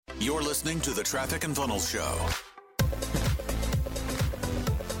You're listening to the Traffic and Funnels Show.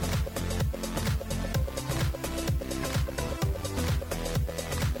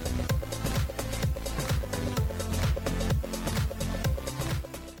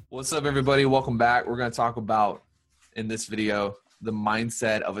 What's up, everybody? Welcome back. We're going to talk about, in this video, the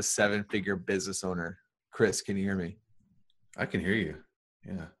mindset of a seven-figure business owner. Chris, can you hear me? I can hear you.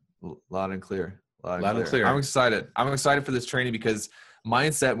 Yeah. Loud and clear. Loud and clear. I'm excited. I'm excited for this training because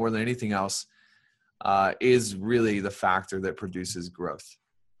mindset, more than anything else, is really the factor that produces growth.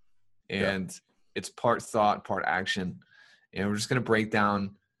 And it's part thought, part action. And we're just going to break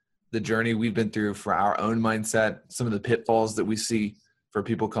down the journey we've been through for our own mindset, some of the pitfalls that we see for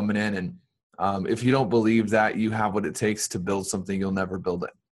people coming in. And if you don't believe that you have what it takes to build something, you'll never build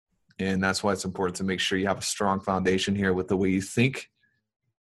it. And that's why it's important to make sure you have a strong foundation here with the way you think.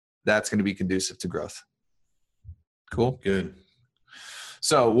 That's going to be conducive to growth. Cool? Good.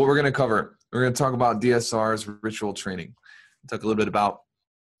 So what we're going to cover, we're going to talk about DSR's ritual training. Talk a little bit about,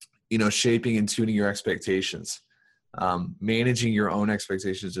 shaping and tuning your expectations. Managing your own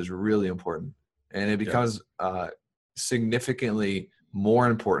expectations is really important. And it becomes significantly more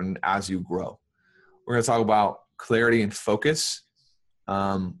important as you grow. We're going to talk about clarity and focus.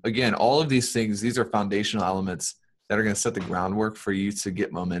 Again, all of these things, these are foundational elements that are going to set the groundwork for you to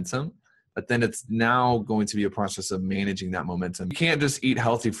get momentum. But then it's now going to be a process of managing that momentum. You can't just eat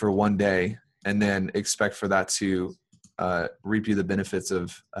healthy for one day and then expect for that to reap you the benefits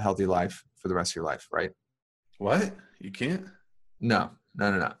of a healthy life for the rest of your life, right? What? You can't? No.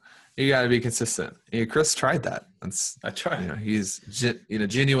 You got to be consistent. Chris tried that. I tried. He's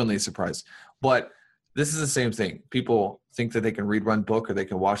genuinely surprised. But this is the same thing. People think that they can read one book or they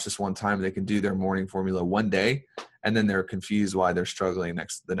can watch this one time. They can do their morning formula one day, and then they're confused why they're struggling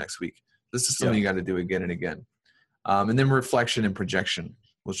the next week. This is something you got to do again and again. And then reflection and projection,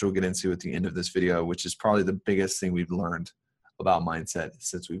 which we'll get into at the end of this video, which is probably the biggest thing we've learned about mindset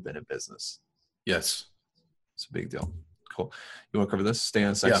since we've been in business. Yes. It's a big deal. Cool. You want to cover this? Stay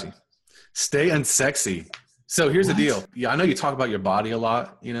unsexy. Yeah. Stay unsexy. So here's the deal. Yeah, I know you talk about your body a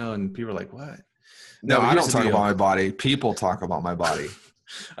lot, and people are like, what? No, I don't talk about my body. People talk about my body.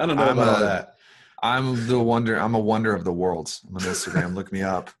 I don't know about all that. I'm a wonder of the world. I'm on Instagram. Look me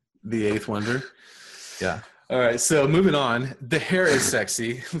up. The eighth wonder. Yeah. All right. So moving on. The hair is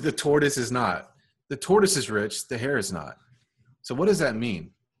sexy. The tortoise is not. The tortoise is rich. The hair is not. So what does that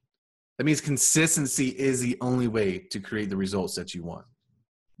mean? That means consistency is the only way to create the results that you want.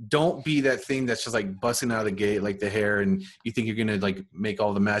 Don't be that thing that's just like busting out of the gate like the hair and you think you're going to like make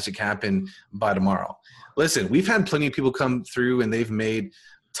all the magic happen by tomorrow. Listen, we've had plenty of people come through and they've made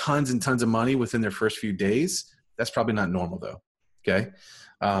tons and tons of money within their first few days. That's probably not normal though. Okay.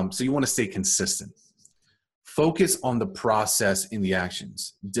 So you want to stay consistent. Focus on the process in the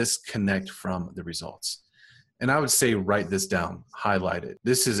actions. Disconnect from the results. And I would say write this down, highlight it.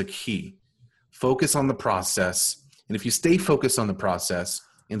 This is a key. Focus on the process. And if you stay focused on the process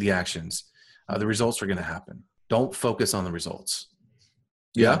in the actions, the results are going to happen. Don't focus on the results.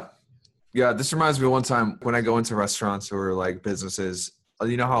 Yeah. This reminds me of one time when I go into restaurants or like businesses,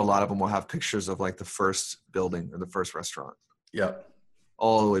 you know how a lot of them will have pictures of like the first building or the first restaurant. Yeah.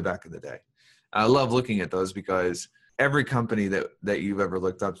 All the way back in the day. I love looking at those because every company that you've ever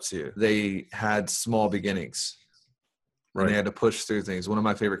looked up to, they had small beginnings. Right. And they had to push through things. One of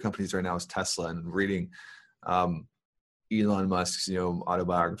my favorite companies right now is Tesla, and reading Elon Musk's,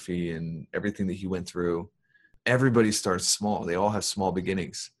 autobiography and everything that he went through. Everybody starts small. They all have small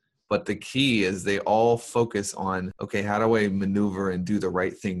beginnings. But the key is they all focus on, okay, how do I maneuver and do the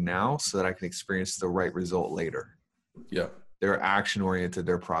right thing now so that I can experience the right result later? Yeah. They're action-oriented.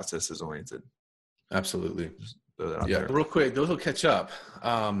 They're processes-oriented. Absolutely. Yeah. Real quick, those will catch up.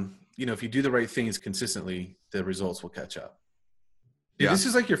 If you do the right things consistently, the results will catch up. Yeah. This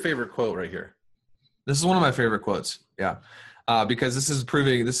is like your favorite quote right here. This is one of my favorite quotes. Yeah. Because this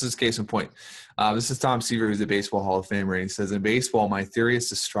is case in point. This is Tom Seaver, who's a baseball Hall of Famer. And he says, in baseball, my theory is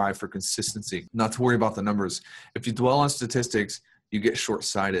to strive for consistency, not to worry about the numbers. If you dwell on statistics, you get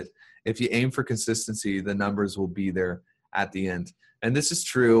short-sighted. If you aim for consistency, the numbers will be there at the end. And this is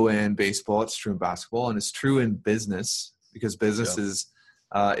true in baseball. It's true in basketball, and it's true in business because business is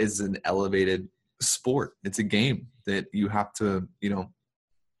an elevated sport. It's a game that you have to,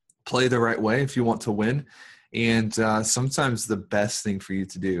 play the right way if you want to win. And sometimes the best thing for you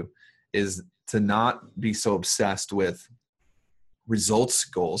to do is to not be so obsessed with results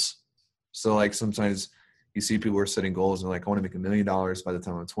goals. So like sometimes you see people are setting goals and they're like, I want to make $1 million by the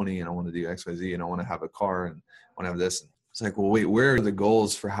time I'm 20 and I want to do X, Y, Z and I want to have a car and I want to have this. It's like, well, wait, where are the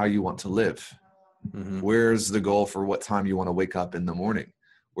goals for how you want to live? Mm-hmm. Where's the goal for what time you want to wake up in the morning?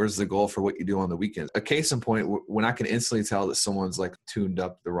 Where's the goal for what you do on the weekends? A case in point, when I can instantly tell that someone's like tuned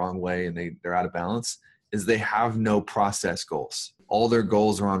up the wrong way and they're out of balance, is they have no process goals. All their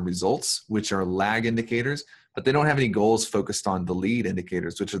goals are on results, which are lag indicators, but they don't have any goals focused on the lead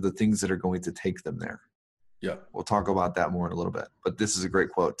indicators, which are the things that are going to take them there. Yeah. We'll talk about that more in a little bit, but this is a great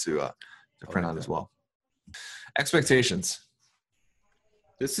quote to print on as well. Expectations.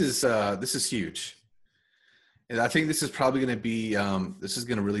 This is huge. And I think this is probably going to be, this is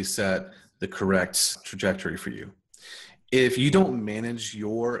going to really set the correct trajectory for you. If you don't manage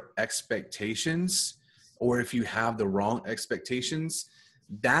your expectations, or if you have the wrong expectations,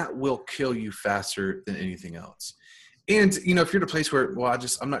 that will kill you faster than anything else. And, if you're at a place where,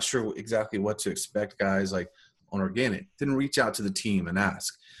 I'm not sure exactly what to expect, guys, like on organic, then reach out to the team and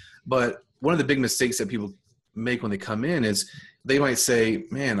ask. But one of the big mistakes that people make when they come in is they might say,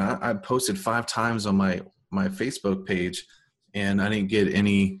 man, I posted 5 times on my Facebook page and I didn't get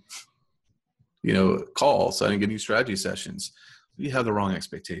any, calls. I didn't get any strategy sessions. You have the wrong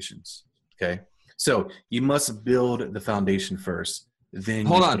expectations. Okay. So you must build the foundation first, then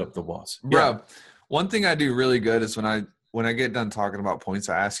put up the walls. Bro, yeah. One thing I do really good is when I get done talking about points,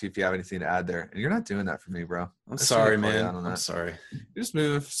 I ask you if you have anything to add there. And you're not doing that for me, bro. I'm sorry, man. I'm sorry. You're just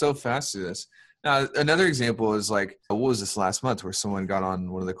moving so fast through this. Now, another example is like, what was this last month where someone got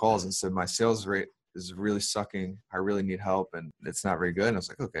on one of the calls and said, my sales rate is really sucking. I really need help. And it's not very good. And I was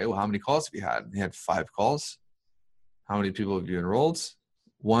like, okay, well, how many calls have you had? And he had 5 calls. How many people have you enrolled?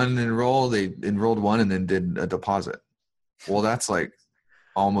 One enrolled. They enrolled one and then did a deposit. Well, that's like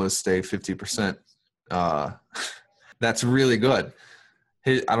almost a 50%. That's really good.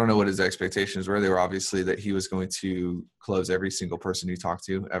 I don't know what his expectations were. They were obviously that he was going to close every single person you talked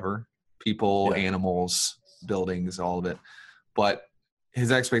to ever. People, animals, buildings, all of it. But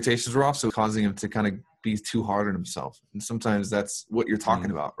his expectations were also causing him to kind of be too hard on himself. And sometimes that's what you're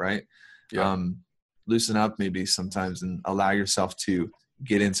talking about, right? Yeah. Loosen up maybe sometimes and allow yourself to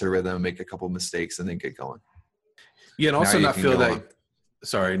get into rhythm, make a couple of mistakes, and then get going. Yeah, and also not feel that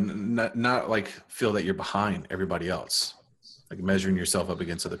not like feel that you're behind everybody else, like measuring yourself up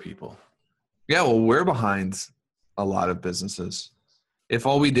against other people. Yeah, well, we're behind a lot of businesses. If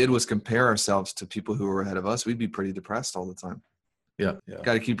all we did was compare ourselves to people who were ahead of us, we'd be pretty depressed all the time. Yeah.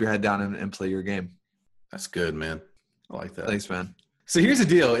 Got to keep your head down and play your game. That's good, man. I like that. Thanks, man. So here's the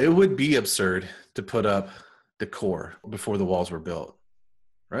deal. It would be absurd to put up decor before the walls were built,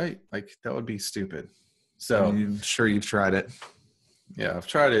 right? Like that would be stupid. So I'm sure you've tried it. Yeah, I've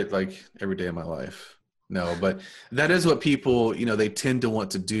tried it like every day of my life. No, but that is what people, they tend to want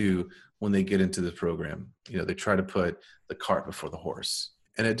to do when they get into the program. They try to put the cart before the horse,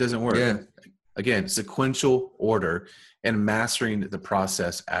 and it doesn't work. Yeah. Again, sequential order and mastering the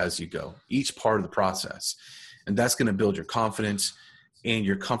process as you go, each part of the process. And that's going to build your confidence, and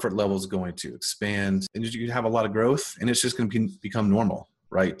your comfort level is going to expand, and you have a lot of growth, and it's just going to become normal,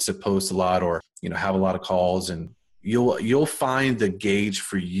 right? To post a lot or, have a lot of calls, and you'll find the gauge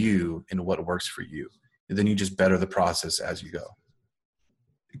for you and what works for you. And then you just better the process as you go.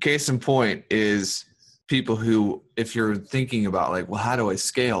 Case in point is people who, if you're thinking about like, well, how do I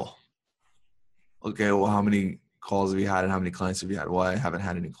scale? Okay, well, how many calls have you had and how many clients have you had? Well, I haven't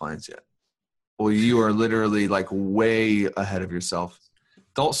had any clients yet. Well, you are literally like way ahead of yourself.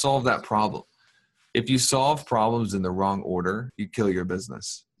 Don't solve that problem. If you solve problems in the wrong order, you kill your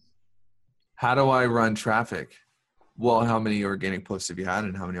business. How do I run traffic? Well, how many organic posts have you had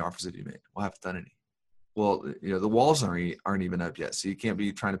and how many offers have you made? Well, I haven't done any. Well, the walls aren't even up yet. So you can't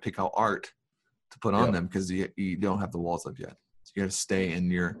be trying to pick out art to put on them because you don't have the walls up yet. So you got to stay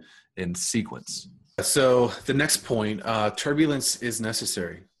in sequence. So the next point, turbulence is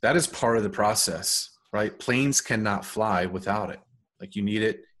necessary. That is part of the process, right? Planes cannot fly without it. Like you need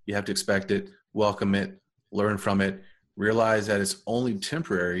it. You have to expect it, welcome it, learn from it, realize that it's only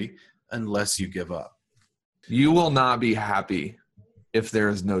temporary unless you give up. You will not be happy if there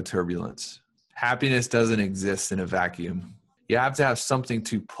is no turbulence. Happiness doesn't exist in a vacuum. You have to have something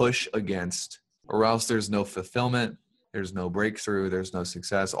to push against, or else there's no fulfillment, there's no breakthrough, there's no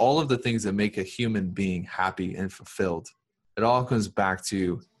success. All of the things that make a human being happy and fulfilled, it all comes back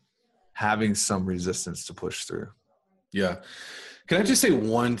to having some resistance to push through. Yeah. Can I just say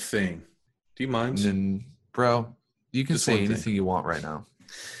one thing? Do you mind? And bro, you can just say anything you want right now.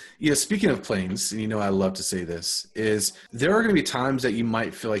 Yeah, speaking of planes, and I love to say this, is there are going to be times that you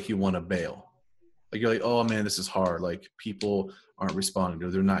might feel like you want to bail. Like you're like, oh man, this is hard. Like people aren't responding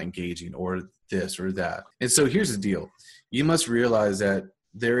or they're not engaging or this or that. And so here's the deal. You must realize that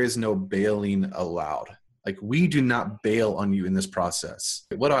there is no bailing allowed. Like we do not bail on you in this process.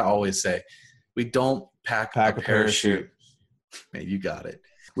 What do I always say? We don't pack a parachute. Man, you got it.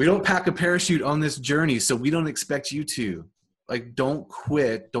 We don't pack a parachute on this journey, so we don't expect you to. Like, don't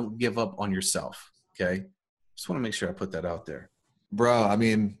quit. Don't give up on yourself. Okay. Just want to make sure I put that out there. Bro, I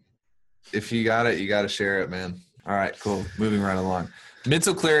mean, if you got it, you got to share it, man. All right, cool. Moving right along.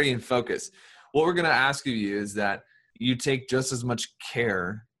 Mental clarity and focus. What we're going to ask of you is that you take just as much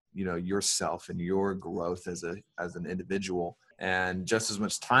care, yourself and your growth as an individual, and just as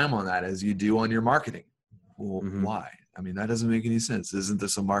much time on that as you do on your marketing. Well, why? I mean, that doesn't make any sense. Isn't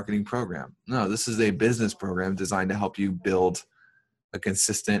this a marketing program? No, this is a business program designed to help you build a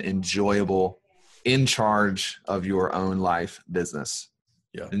consistent, enjoyable, in charge of your own life business.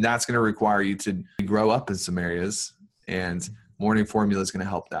 Yeah. And that's going to require you to grow up in some areas, and Morning Formula is going to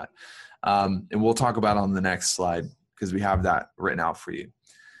help that. And we'll talk about it on the next slide because we have that written out for you.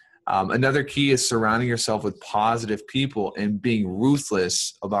 Another key is surrounding yourself with positive people and being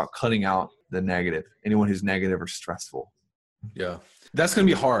ruthless about cutting out the negative, anyone who's negative or stressful. Yeah, that's going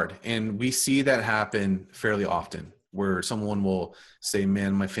to be hard. And we see that happen fairly often, where someone will say,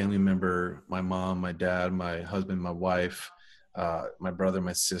 man, my family member, my mom, my dad, my husband, my wife, my brother,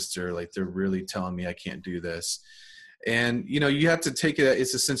 my sister, like they're really telling me I can't do this. And, you have to take it,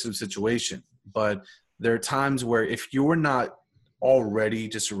 it's a sensitive situation, but there are times where if you're not already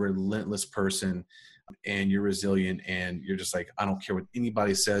just a relentless person and you're resilient and you're just like, I don't care what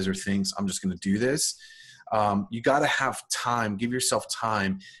anybody says or thinks, I'm just going to do this. You got to have time, give yourself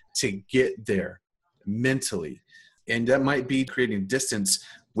time to get there mentally. And that might be creating distance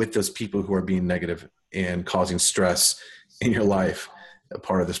with those people who are being negative and causing stress in your life, a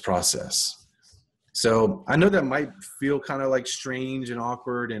part of this process. So I know that might feel kind of like strange and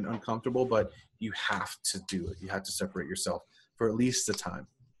awkward and uncomfortable, but you have to do it. You have to separate yourself for at least the time.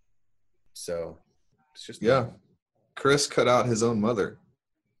 So it's just Chris cut out his own mother.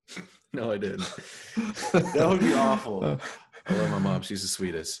 No, I didn't. That would be awful. I love my mom. She's the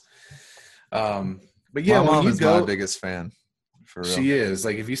sweetest. But yeah, my mom when is you go, my biggest fan. For real. She is.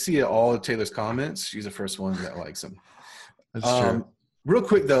 Like if you see all of Taylor's comments, she's the first one that likes them. That's true. Real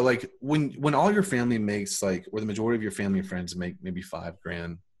quick though, like when all your family makes or the majority of your family and friends make maybe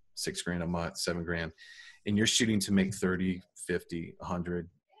 $5,000, $6,000 a month, $7,000, and you're shooting to make 30, 50, 100,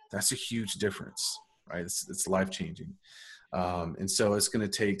 that's a huge difference, right? It's life-changing. And so it's going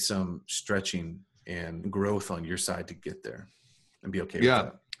to take some stretching and growth on your side to get there and be okay with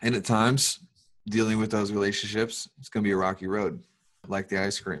that. And at times dealing with those relationships, it's going to be a rocky road, like the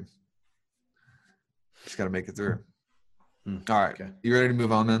ice cream. Just got to make it through. All right. Okay. You ready to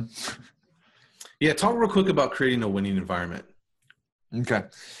move on then? Yeah. Talk real quick about creating a winning environment. Okay.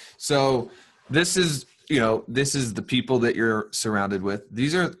 So this is the people that you're surrounded with.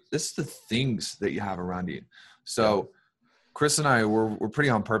 This is the things that you have around you. So Chris and I we're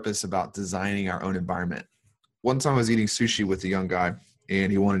pretty on purpose about designing our own environment. One time I was eating sushi with a young guy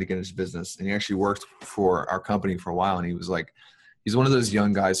and he wanted to get into business, and he actually worked for our company for a while. And he was like, he's one of those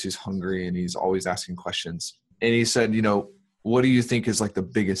young guys who's hungry and he's always asking questions. And he said, what do you think is like the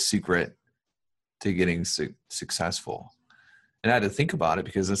biggest secret to getting successful? And I had to think about it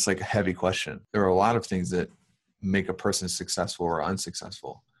because it's like a heavy question. There are a lot of things that make a person successful or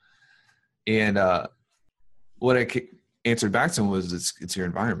unsuccessful. And what I answered back to him was it's your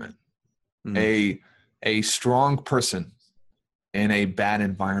environment. Mm-hmm. A strong person in a bad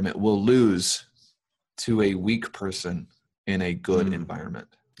environment will lose to a weak person in a good environment.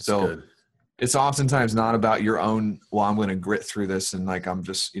 That's so good. It's oftentimes not about your own, well, I'm going to grit through this. And like, I'm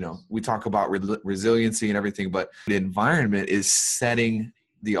just, we talk about resiliency and everything, but the environment is setting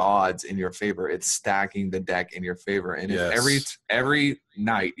the odds in your favor. It's stacking the deck in your favor. And if every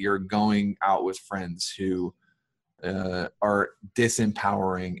night you're going out with friends who are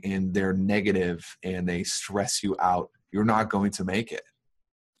disempowering and they're negative and they stress you out, you're not going to make it.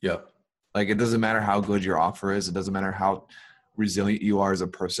 Yep. Like, it doesn't matter how good your offer is. It doesn't matter how resilient you are as a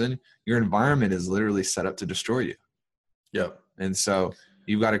person. Your environment is literally set up to destroy you. Yep. And so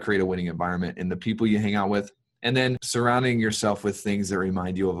you've got to create a winning environment in the people you hang out with, and then surrounding yourself with things that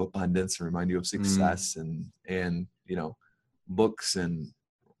remind you of abundance and remind you of success and books and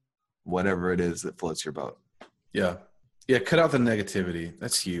whatever it is that floats your boat. Yeah. Yeah. Cut out the negativity.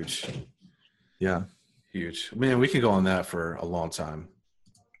 That's huge. Yeah. Huge. Man, we could go on that for a long time.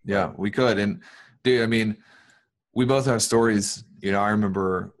 Yeah, we could. And dude, I mean, we both have stories. I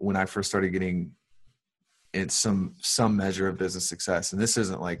remember when I first started getting in some measure of business success, and this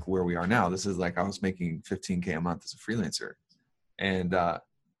isn't like where we are now. This is like I was making $15,000 a month as a freelancer. And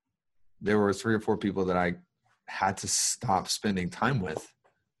there were 3 or 4 people that I had to stop spending time with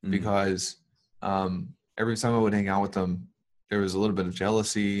because every time I would hang out with them, there was a little bit of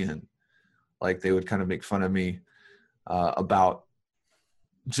jealousy, and like they would kind of make fun of me about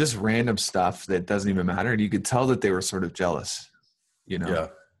just random stuff that doesn't even matter. And you could tell that they were sort of jealous, you know? Yeah.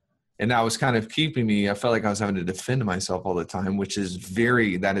 And that was kind of keeping me, I felt like I was having to defend myself all the time, which is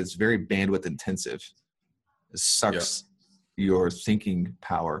very bandwidth intensive. It sucks your thinking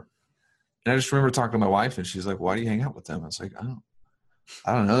power. And I just remember talking to my wife and she's like, why do you hang out with them? I was like,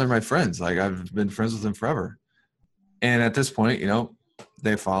 I don't know. They're my friends. Like I've been friends with them forever. And at this point, you know,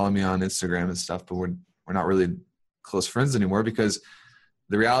 they follow me on Instagram and stuff, but we're not really close friends anymore because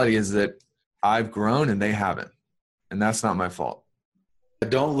the reality is that I've grown and they haven't. And that's not my fault.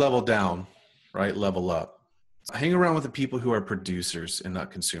 Don't level down, right? Level up. Hang around with the people who are producers and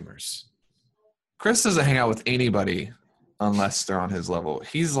not consumers. Chris doesn't hang out with anybody unless they're on his level.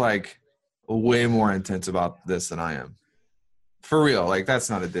 He's like way more intense about this than I am. For real. Like that's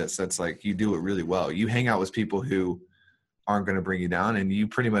not a diss. That's like you do it really well. You hang out with people who aren't going to bring you down and you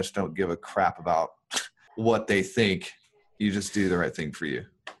pretty much don't give a crap about what they think. You just do the right thing for you.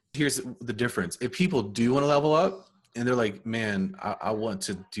 Here's the difference. If people do want to level up and they're like, man, I want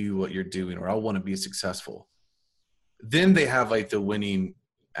to do what you're doing, or I want to be successful, then they have like the winning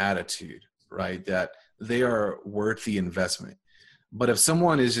attitude, right? That they are worth the investment. But if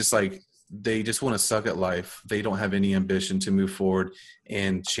someone is just like, they just want to suck at life, they don't have any ambition to move forward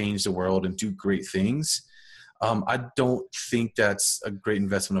and change the world and do great things, I don't think that's a great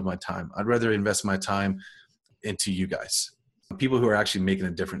investment of my time. I'd rather invest my time into you guys, people who are actually making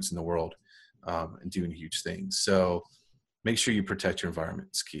a difference in the world and doing huge things. So make sure you protect your environment.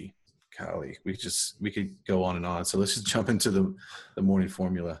 It's key. Golly, we could go on and on. So let's just jump into the morning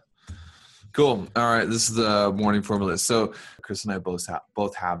formula. Cool. All right. This is the morning formula. So Chris and I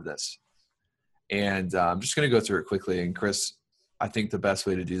both have this. And I'm just going to go through it quickly. And Chris, I think the best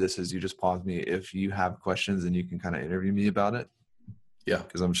way to do this is you just pause me if you have questions and you can kind of interview me about it. Yeah,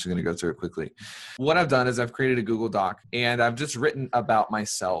 because I'm just going to go through it quickly. What I've done is I've created a Google Doc and I've just written about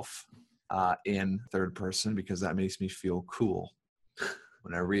myself in third person because that makes me feel cool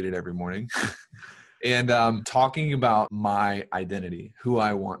when I read it every morning. And talking about my identity, who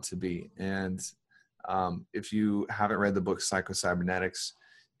I want to be. And if you haven't read the book Psycho-Cybernetics,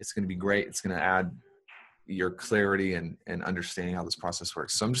 it's going to be great. It's going to add your clarity and understanding how this process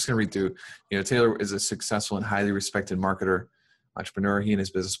works. So I'm just going to read through. You know, Taylor is a successful and highly respected marketer, entrepreneur. He and his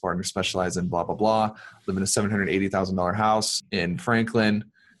business partner specialize in blah, blah, blah. Live in a $780,000 house in Franklin.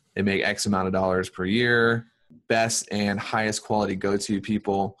 They make X amount of dollars per year. Best and highest quality go-to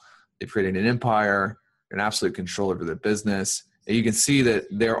people. They've created an empire, an absolute control over their business. And you can see that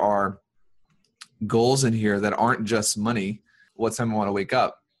there are goals in here that aren't just money. What time I want to wake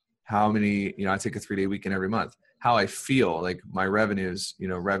up? How many, I take a 3-day weekend every month. How I feel, like my revenues,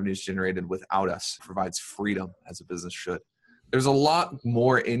 revenues generated without us provides freedom as a business should. There's a lot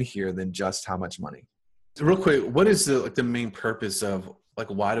more in here than just how much money. Real quick, what is the main purpose of,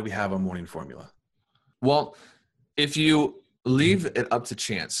 why do we have a morning formula? Well, if you leave it up to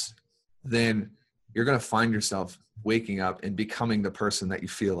chance, then you're going to find yourself waking up and becoming the person that you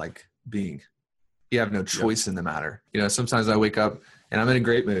feel like being. You have no choice in the matter. Sometimes I wake up and I'm in a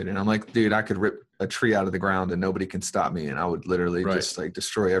great mood and I'm like, dude, I could rip a tree out of the ground and nobody can stop me. And I would literally just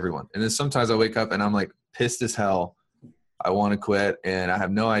destroy everyone. And then sometimes I wake up and I'm like pissed as hell. I want to quit and I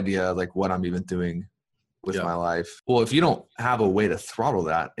have no idea what I'm even doing with my life. Well, if you don't have a way to throttle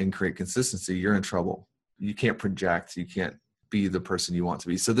that and create consistency, you're in trouble. You can't project. You can't be the person you want to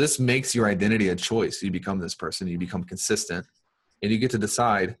be. So this makes your identity a choice. You become this person, you become consistent, and you get to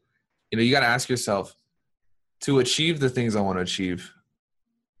decide, you got to ask yourself, to achieve the things I want to achieve,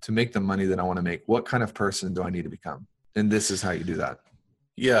 to make the money that I want to make, what kind of person do I need to become? And this is how you do that.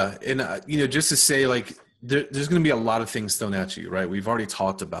 Yeah. And, just to say there's going to be a lot of things thrown at you, right? We've already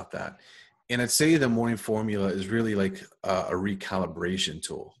talked about that. And I'd say the morning formula is really a recalibration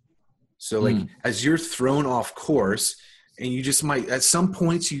tool. So as you're thrown off course and you just might, at some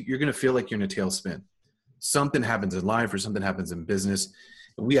points you're going to feel like you're in a tailspin. Something happens in life or something happens in business.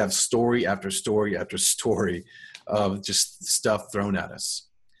 We have story after story after story of just stuff thrown at us.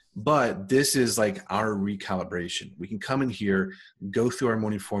 But this is our recalibration. We can come in here, go through our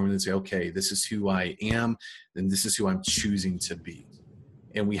morning formula and say, okay, this is who I am, and this is who I'm choosing to be.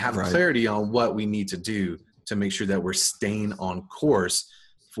 And we have clarity on what we need to do to make sure that we're staying on course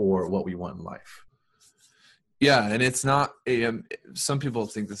for what we want in life. Yeah, and it's not some people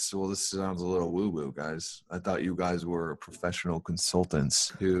think this sounds a little woo-woo, guys. I thought you guys were professional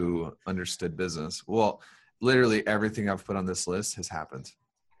consultants who understood business. Well, literally everything I've put on this list has happened.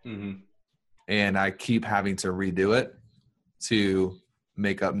 Mm-hmm. And I keep having to redo it to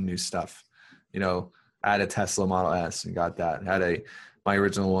make up new stuff. I had a Tesla Model S and got that. My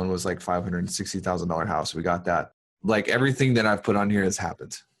original one was $560,000 house. We got that. like everything that I've put on here has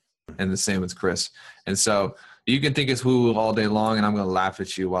happened. And the same with Chris. And so you can think it's woo all day long, and I'm going to laugh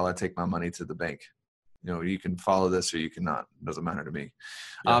at you while I take my money to the bank. You know, you can follow this or you cannot. It doesn't matter to me.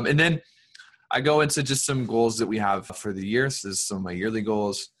 Yeah. And then I go into just some goals that we have for the year. So this is some of my yearly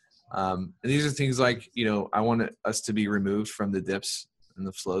goals. And these are things like, you know, I want us to be removed from the dips and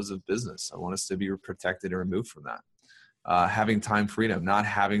the flows of business. I want us to be protected and removed from that. Having time freedom, not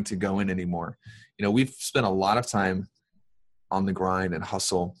having to go in anymore. You know, we've spent a lot of time on the grind and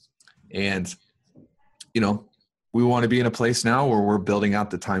hustle. And, you know, we want to be in a place now where we're building out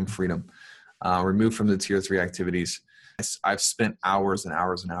the time freedom, removed from the tier 3 activities. I've spent hours and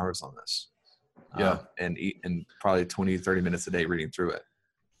hours and hours on this. And probably 20, 30 minutes a day reading through it.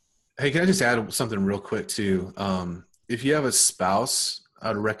 Hey, can I just add something real quick too? If you have a spouse,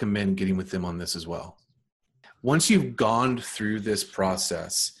 I'd recommend getting with them on this as well. Once you've gone through this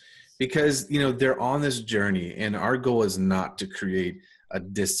process, because, you know, they're on this journey, and our goal is not to create a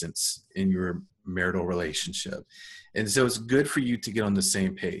distance in your marital relationship. And so it's good for you to get on the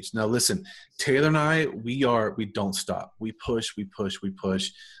same page. Now, listen, Taylor and I, we don't stop. We push, we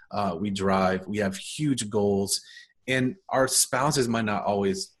drive, we have huge goals, and our spouses might not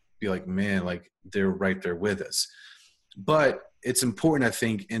always be like, man, like they're right there with us. But it's important, I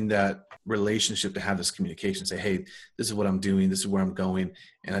think, in that relationship to have this communication, say, hey, this is what I'm doing, this is where I'm going,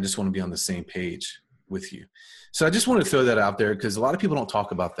 and I just want to be on the same page with you. So I just want to throw that out there, because a lot of people don't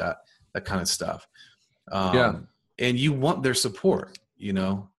talk about that kind of stuff. And you want their support, you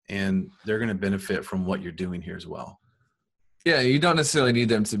know, and they're going to benefit from what you're doing here as well. Yeah, you don't necessarily need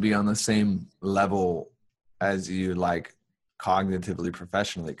them to be on the same level as you, like, cognitively,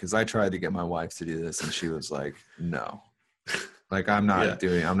 professionally, because I tried to get my wife to do this and she was like, no. Like, I'm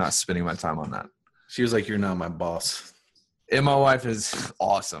not spending my time on that. She was like, you're not my boss. And my wife is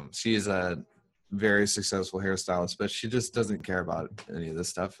awesome. She is a very successful hairstylist, but she just doesn't care about any of this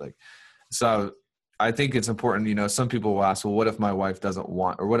stuff. Like, so I think it's important, you know, some people will ask, well, what if my wife doesn't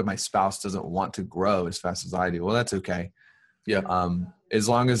want, or what if my spouse doesn't want to grow as fast as I do? Well, that's okay. Yeah. As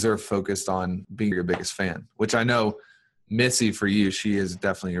long as they're focused on being your biggest fan, which I know Missy, for you, she is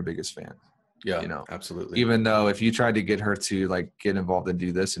definitely your biggest fan. Yeah, you know, absolutely. Even though if you tried to get her to, like, get involved and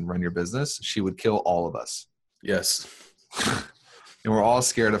do this and run your business, she would kill all of us. Yes. And we're all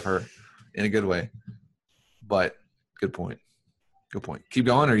scared of her in a good way. But good point. Good point. Keep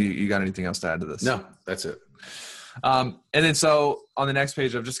going, or you got anything else to add to this? No, that's it. And then so on the next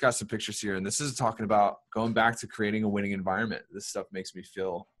page, I've just got some pictures here, and this is talking about going back to creating a winning environment. This stuff makes me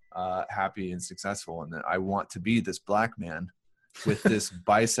feel happy and successful, and that I want to be this black man with this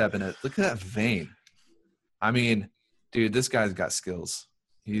bicep and look at that vein. I mean, dude, this guy's got skills.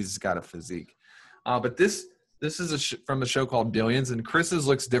 He's got a physique. But this is from a show called Billions, and Chris's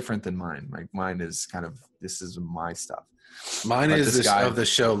looks different than mine. Like, mine is kind of, this is my stuff. Mine but is this guy of the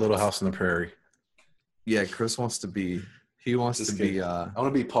show Little House on the Prairie. Yeah, Chris wants to be. He wants this to kid. Be. I want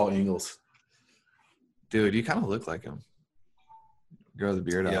to be Paul Ingalls. Dude, you kind of look like him. Grow the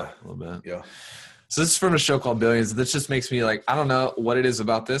beard out a little bit. Yeah. So this is from a show called Billions. This just makes me like, I don't know what it is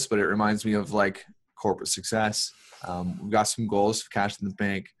about this, but it reminds me of, like, corporate success. We've got some goals, cash in the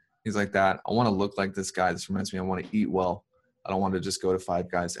bank, things like that. I want to look like this guy. This reminds me, I want to eat well. I don't want to just go to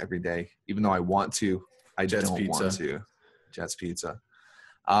Five Guys every day, even though I want to. I don't want to. Jets Pizza.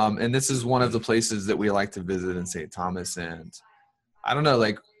 And this is one of the places that we like to visit in St. Thomas. And I don't know,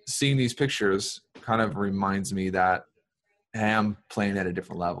 like, seeing these pictures kind of reminds me that, hey, I'm playing at a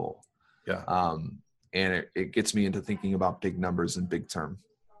different level. Yeah. And it gets me into thinking about big numbers and big term.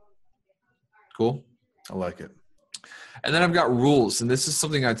 Cool. I like it. And then I've got rules. And this is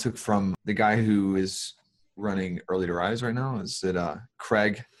something I took from the guy who is running Early to Rise right now. Is it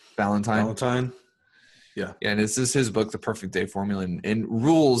Craig Ballantyne? Yeah. And this is his book, The Perfect Day Formula, and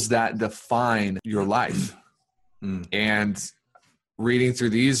rules that define your life. And reading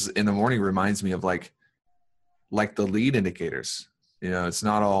through these in the morning reminds me of like the lead indicators. You know, it's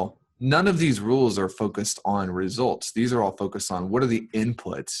not all, none of these rules are focused on results. These are all focused on what are the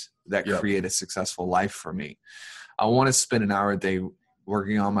inputs that create a successful life for me. I want to spend an hour a day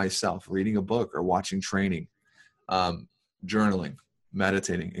working on myself, reading a book or watching training, journaling,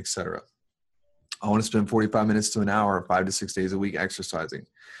 meditating, etc. I want to spend 45 minutes to an hour, 5 to 6 days a week exercising.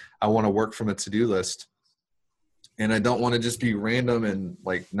 I want to work from a to-do list. And I don't want to just be random and,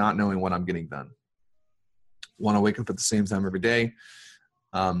 like, not knowing what I'm getting done. Want to wake up at the same time every day.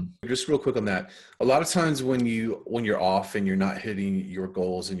 Just real quick on that. A lot of times when you're off and you're not hitting your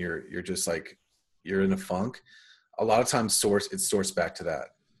goals and you're just like, you're in a funk, a lot of times it's sourced back to that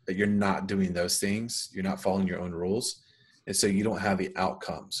you're not doing those things. You're not following your own rules. And so you don't have the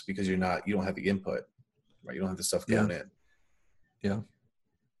outcomes because you don't have the input. right? You don't have the stuff Yeah. going in. Yeah.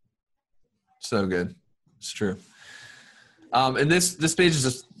 So good. It's true. And this page is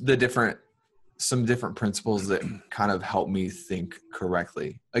just some different principles that kind of help me think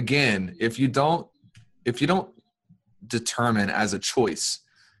correctly. Again, if you don't determine as a choice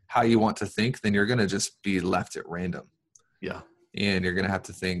how you want to think, then you're going to just be left at random. Yeah. And you're going to have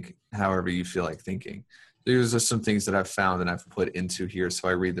to think however you feel like thinking. There's just some things that I've found and I've put into here, so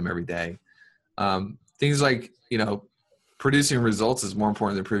I read them every day. Things like, producing results is more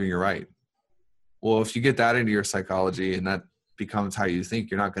important than proving you're right. Well, if you get that into your psychology and that becomes how you think,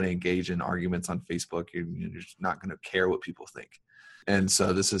 you're not going to engage in arguments on Facebook. You're just not going to care what people think. And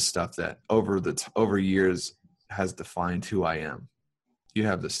so this is stuff that over years has defined who I am. You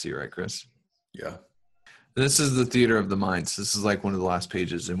have this too, right, Chris? Yeah. This is the theater of the mind. So this is like one of the last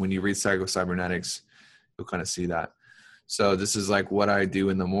pages. And when you read Psycho-Cybernetics, you'll kind of see that. So this is like what I do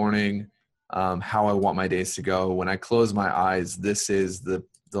in the morning, how I want my days to go. When I close my eyes, this is the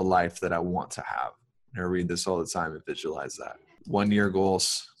life that I want to have. And I read this all the time and visualize that. 1 year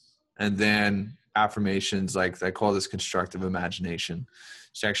goals. And then affirmations, like I call this constructive imagination.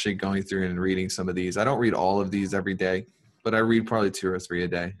 Just actually going through and reading some of these. I don't read all of these every day, but I read probably 2 or 3 a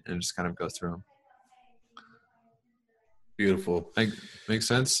day and just kind of go through them. Beautiful. Makes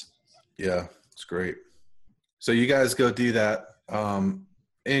sense? Yeah, it's great. So you guys go do that. And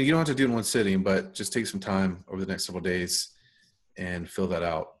you don't have to do it in one sitting, but just take some time over the next several days and fill that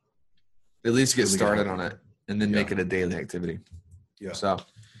out. At least get started on it and then make it a daily activity. Yeah. So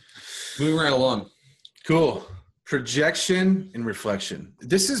moving right along. Cool. Projection and reflection.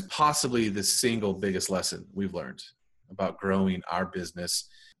 This is possibly the single biggest lesson we've learned about growing our business,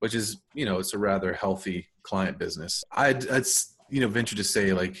 which is, it's a rather healthy client business. I'd venture to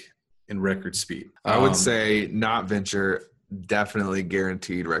say like in record speed. I would say not venture, definitely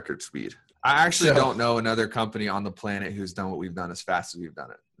guaranteed record speed. I actually don't know another company on the planet who's done what we've done as fast as we've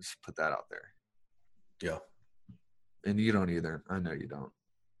done it. Just put that out there. Yeah. And you don't either. I know you don't.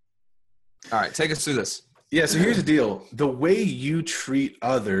 All right, take us through this. Yeah, so here's the deal. The way you treat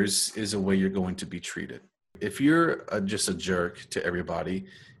others is the way you're going to be treated. If you're just a jerk to everybody,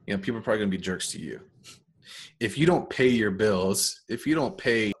 people are probably going to be jerks to you. If you don't pay your bills, if you don't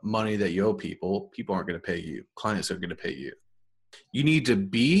pay money that you owe people, people aren't going to pay you. Clients are going to pay you. You need to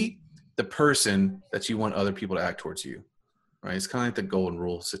be the person that you want other people to act towards you, right? It's kind of like the golden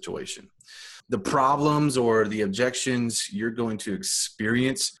rule situation. The problems or the objections you're going to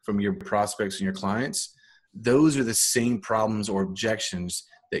experience from your prospects and your clients, those are the same problems or objections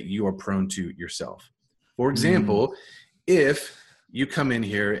that you are prone to yourself. For example, if you come in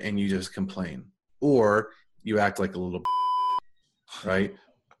here and you just complain, or you act like a little right?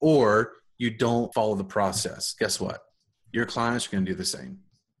 Or you don't follow the process, guess what? Your clients are going to do the same.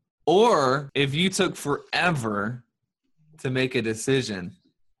 Or if you took forever to make a decision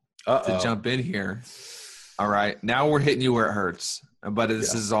to jump in here, all right, now we're hitting you where it hurts. But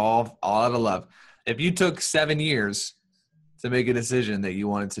this is all out of love. If you took 7 years to make a decision that you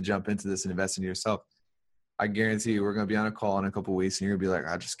wanted to jump into this and invest in yourself, I guarantee you we're going to be on a call in a couple of weeks and you're going to be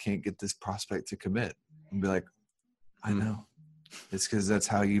like, I just can't get this prospect to commit. And be like, I know. It's because that's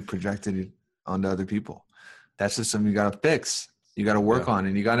how you projected it onto other people. That's just something you got to fix. You got to work on.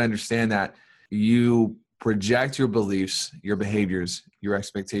 And you got to understand that you project your beliefs, your behaviors, your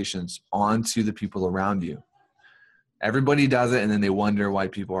expectations onto the people around you. Everybody does it, and then they wonder why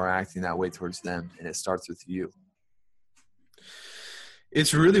people are acting that way towards them. And it starts with you.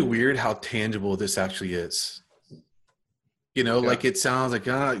 It's really weird how tangible this actually is. Like it sounds like,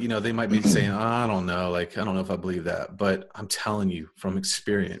 they might be saying, I don't know. Like, I don't know if I believe that. But I'm telling you from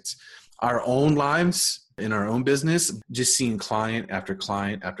experience, our own lives in our own business, just seeing client after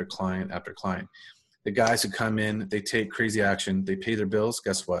client after client after client. The guys who come in, they take crazy action, they pay their bills.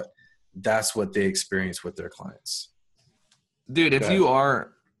 Guess what? That's what they experience with their clients. Dude, if you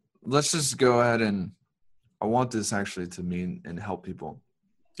are, let's just go ahead and I want this actually to mean and help people.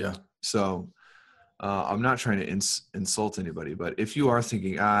 Yeah. So I'm not trying to insult anybody, but if you are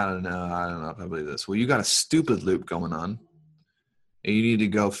thinking, I don't know if I believe this. Well, you got a stupid loop going on and you need to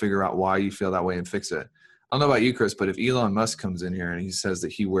go figure out why you feel that way and fix it. I don't know about you, Chris, but if Elon Musk comes in here and he says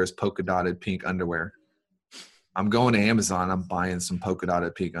that he wears polka dotted pink underwear, I'm going to Amazon. I'm buying some polka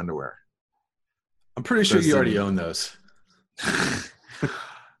dotted pink underwear. I'm pretty sure you already own those.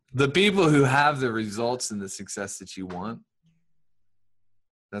 The people who have the results and the success that you want,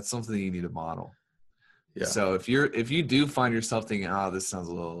 that's something you need to model. Yeah. So if you do find yourself thinking, this sounds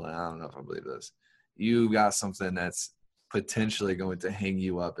a little, I don't know if I believe this, you got something that's potentially going to hang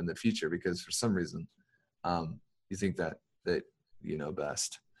you up in the future because for some reason, you think that you know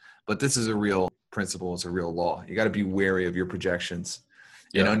best. But this is a real principle. It's a real law. You got to be wary of your projections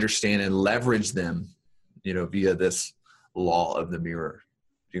and understand and leverage them, via this law of the mirror.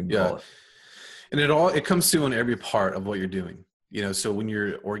 You can call it. And it comes through on every part of what you're doing. So when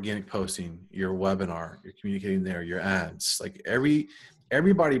you're organic posting, your webinar, you're communicating there, your ads, like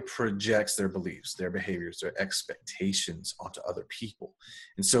everybody projects their beliefs, their behaviors, their expectations onto other people.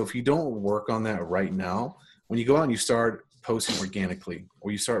 And so if you don't work on that right now, when you go out and you start posting organically,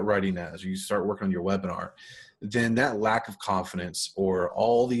 or you start writing ads, or you start working on your webinar, then that lack of confidence or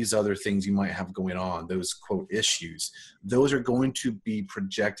all these other things you might have going on, those quote issues, those are going to be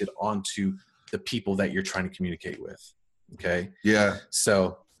projected onto the people that you're trying to communicate with. Okay. Yeah.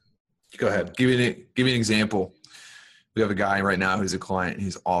 So go ahead. Give me an example. We have a guy right now who's a client.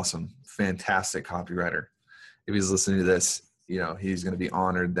 He's awesome. Fantastic copywriter. If he's listening to this, he's going to be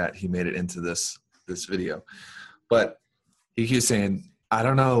honored that he made it into this video. But he keeps saying, I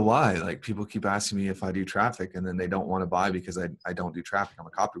don't know why. Like, people keep asking me if I do traffic, and then they don't want to buy because I don't do traffic. I'm a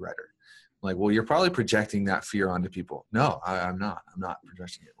copywriter. I'm like, well, you're probably projecting that fear onto people. No, I'm not. I'm not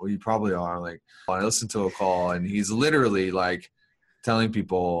projecting it. Well, you probably are. Like, I listened to a call, and he's literally like telling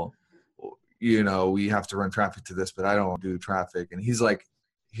people, we have to run traffic to this, but I don't do traffic. And he's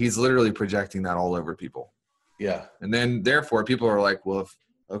literally projecting that all over people. Yeah. And then therefore people are like, well,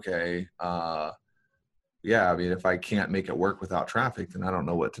 if I can't make it work without traffic, then I don't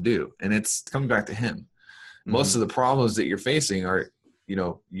know what to do. And it's coming back to him. Mm-hmm. Most of the problems that you're facing are,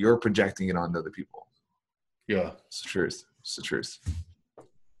 you're projecting it onto other people. Yeah. It's the truth. It's the truth.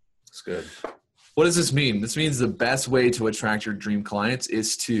 It's good. What does this mean? This means the best way to attract your dream clients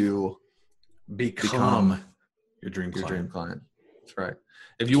is to become your dream client. That's right.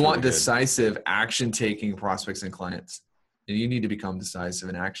 If you want decisive action-taking prospects and clients, then you need to become decisive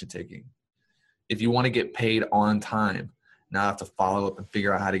in action-taking. If you want to get paid on time, not have to follow up and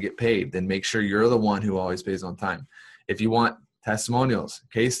figure out how to get paid, then make sure you're the one who always pays on time. If you want testimonials,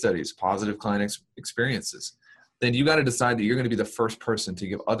 case studies, positive client experiences, then you got to decide that you're going to be the first person to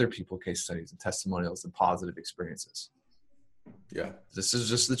give other people case studies and testimonials and positive experiences. Yeah. This is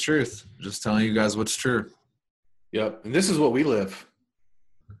just the truth. Just telling you guys what's true. Yep. And this is what we live.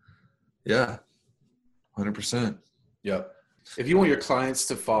 Yeah. 100%. Yep. If you want your clients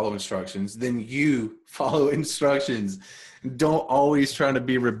to follow instructions, then you follow instructions. Don't always try to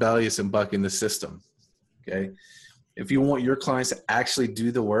be rebellious and bucking the system. Okay. If you want your clients to actually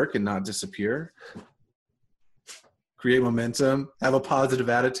do the work and not disappear, create momentum, have a positive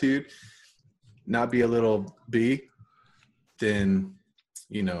attitude, not be a little bee, then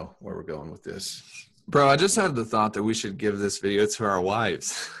you know where we're going with this. Bro, I just had the thought that we should give this video to our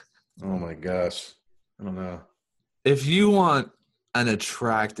wives. Oh my gosh. I don't know. If you want an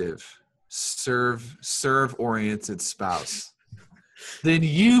attractive, serve-oriented spouse, then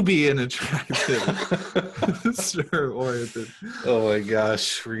you be an attractive, serve-oriented. Oh my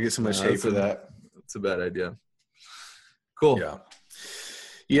gosh. We're going to get so much hate for that. That's a bad idea. Cool. Yeah.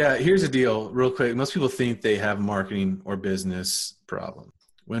 Yeah, here's the deal, real quick. Most people think they have marketing or business problem,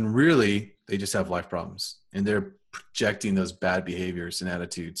 when really they just have life problems, and they're projecting those bad behaviors and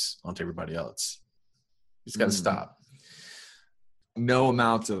attitudes onto everybody else. You just got to stop. No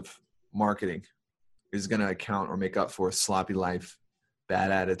amount of marketing is going to account or make up for a sloppy life,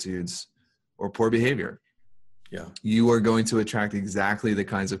 bad attitudes, or poor behavior. Yeah. You are going to attract exactly the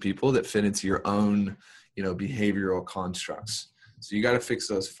kinds of people that fit into your own, behavioral constructs. So you got to fix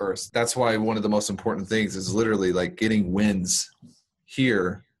those first. That's why one of the most important things is literally like getting wins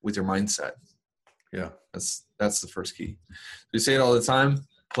here with your mindset. Yeah. That's the first key. We say it all the time: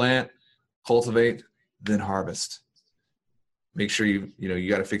 plant, cultivate, then harvest. Make sure you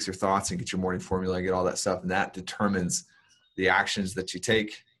got to fix your thoughts and get your morning formula, get all that stuff. And that determines the actions that you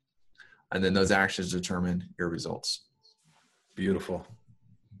take. And then those actions determine your results. Beautiful.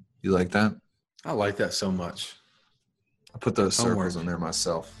 You like that? I like that so much. I put those circles in there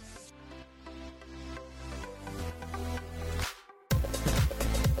myself.